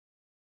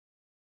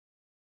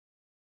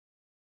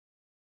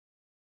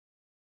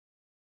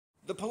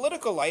The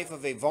political life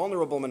of a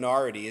vulnerable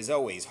minority is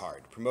always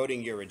hard.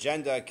 Promoting your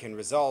agenda can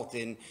result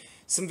in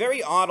some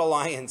very odd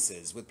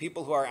alliances with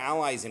people who are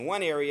allies in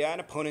one area and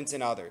opponents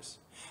in others.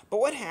 But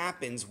what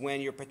happens when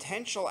your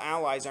potential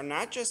allies are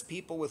not just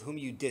people with whom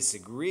you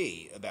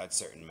disagree about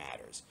certain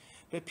matters,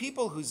 but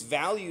people whose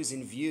values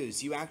and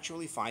views you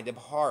actually find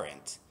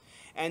abhorrent?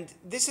 And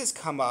this has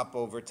come up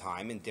over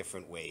time in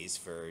different ways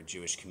for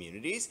Jewish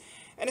communities,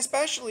 and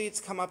especially it's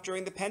come up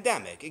during the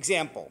pandemic.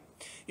 Example,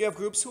 you have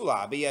groups who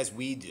lobby, as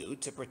we do,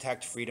 to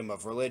protect freedom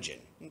of religion.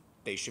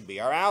 They should be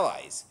our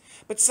allies.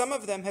 But some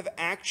of them have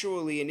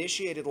actually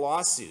initiated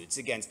lawsuits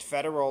against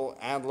federal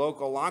and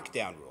local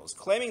lockdown rules,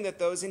 claiming that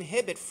those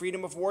inhibit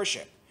freedom of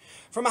worship.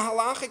 From a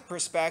halachic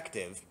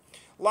perspective,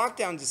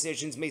 lockdown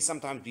decisions may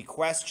sometimes be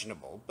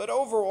questionable, but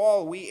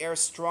overall we err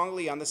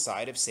strongly on the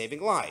side of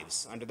saving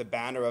lives, under the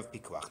banner of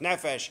Pikuach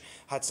Nefesh,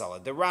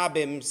 Hatzalah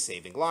Derabim,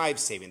 saving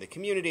lives, saving the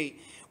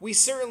community. We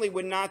certainly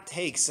would not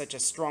take such a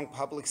strong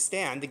public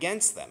stand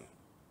against them.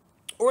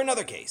 Or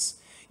another case,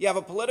 you have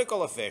a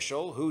political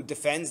official who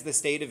defends the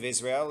state of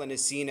Israel and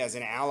is seen as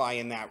an ally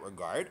in that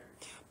regard,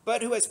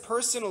 but who has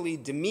personally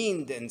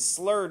demeaned and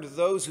slurred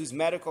those whose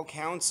medical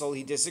counsel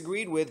he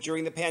disagreed with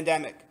during the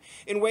pandemic,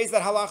 in ways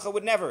that halacha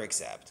would never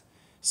accept.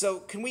 So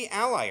can we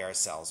ally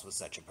ourselves with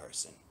such a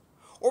person?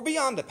 Or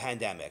beyond the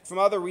pandemic, from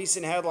other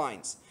recent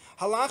headlines,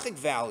 halachic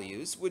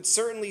values would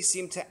certainly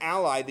seem to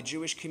ally the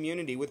Jewish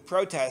community with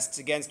protests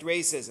against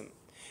racism.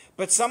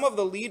 But some of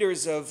the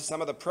leaders of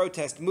some of the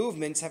protest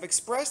movements have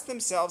expressed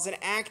themselves and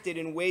acted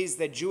in ways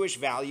that Jewish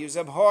values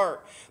abhor,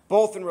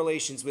 both in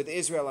relations with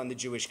Israel and the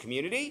Jewish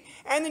community,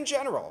 and in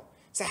general.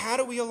 So how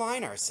do we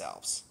align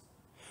ourselves?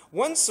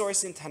 One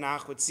source in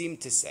Tanakh would seem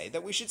to say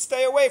that we should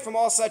stay away from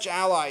all such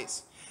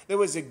allies. There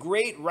was a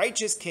great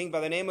righteous king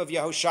by the name of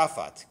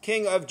Yehoshaphat,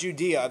 king of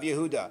Judea, of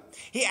Yehuda.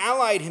 He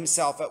allied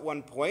himself at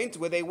one point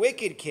with a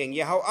wicked king,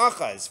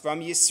 Yehoachaz, from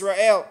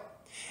Yisrael.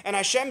 And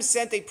Hashem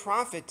sent a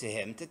prophet to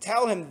him to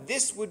tell him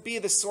this would be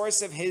the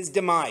source of his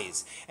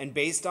demise. And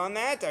based on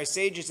that, our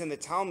sages in the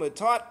Talmud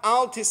taught,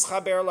 Al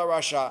tischaber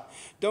larasha,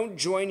 don't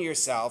join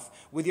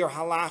yourself with your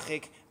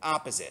halachic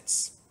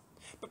opposites.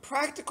 But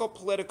practical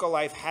political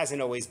life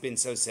hasn't always been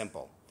so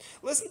simple.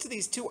 Listen to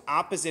these two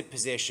opposite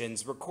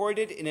positions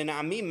recorded in an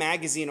Ami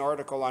magazine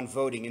article on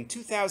voting in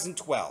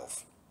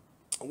 2012.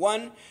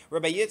 One,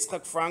 Rabbi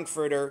Yitzchak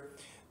Frankfurter,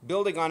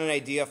 building on an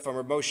idea from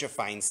Rav Moshe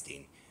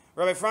Feinstein.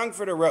 Rabbi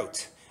Frankfurter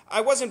wrote,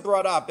 I wasn't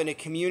brought up in a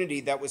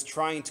community that was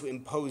trying to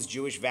impose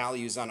Jewish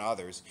values on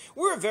others.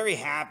 We're very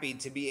happy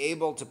to be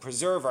able to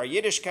preserve our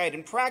Yiddishkeit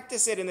and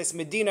practice it in this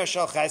Medina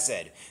Shel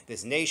Chesed,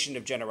 this nation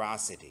of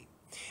generosity.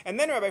 And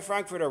then Rabbi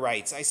Frankfurter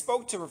writes, I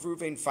spoke to Rav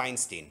Reuven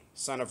Feinstein,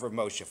 son of Rav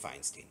Moshe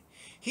Feinstein.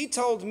 He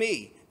told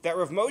me that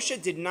Rav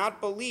Moshe did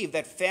not believe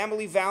that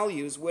family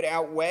values would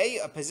outweigh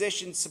a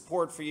position's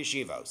support for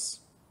yeshivos.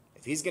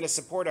 If he's going to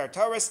support our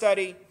Torah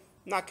study,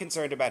 not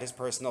concerned about his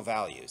personal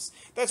values.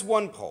 That's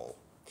one poll.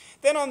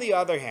 Then on the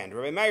other hand,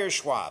 Rabbi Meir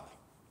Schwab,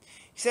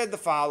 he said the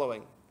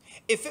following,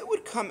 if it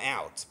would come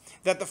out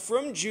that the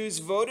frum Jews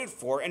voted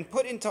for and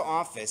put into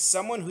office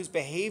someone whose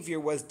behavior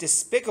was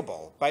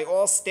despicable by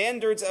all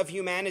standards of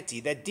humanity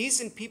that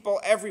decent people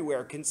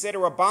everywhere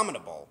consider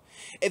abominable,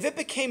 if it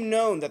became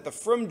known that the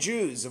frum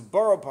Jews of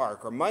Borough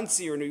Park or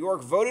Monsey or New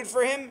York voted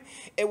for him,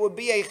 it would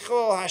be a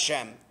chilul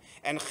Hashem.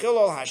 And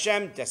chilul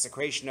Hashem,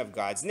 desecration of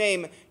God's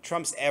name,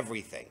 trumps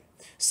everything.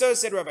 So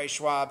said Rabbi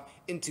Schwab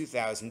in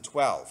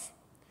 2012.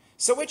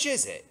 So which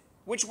is it?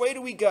 Which way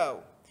do we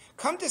go?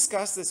 Come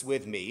discuss this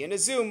with me in a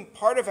Zoom,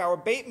 part of our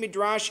Beit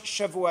Midrash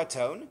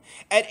Shavuaton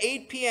at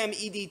 8 p.m.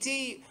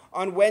 EDT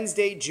on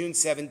Wednesday, June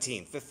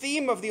 17th. The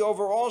theme of the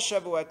overall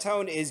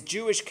Shavuaton is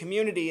Jewish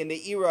community in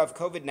the era of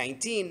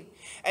COVID-19,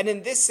 and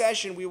in this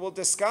session we will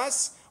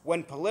discuss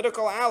when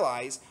political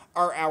allies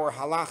are our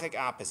halachic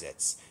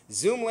opposites.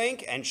 Zoom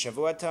link and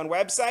Shavuaton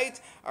website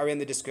are in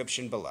the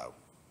description below.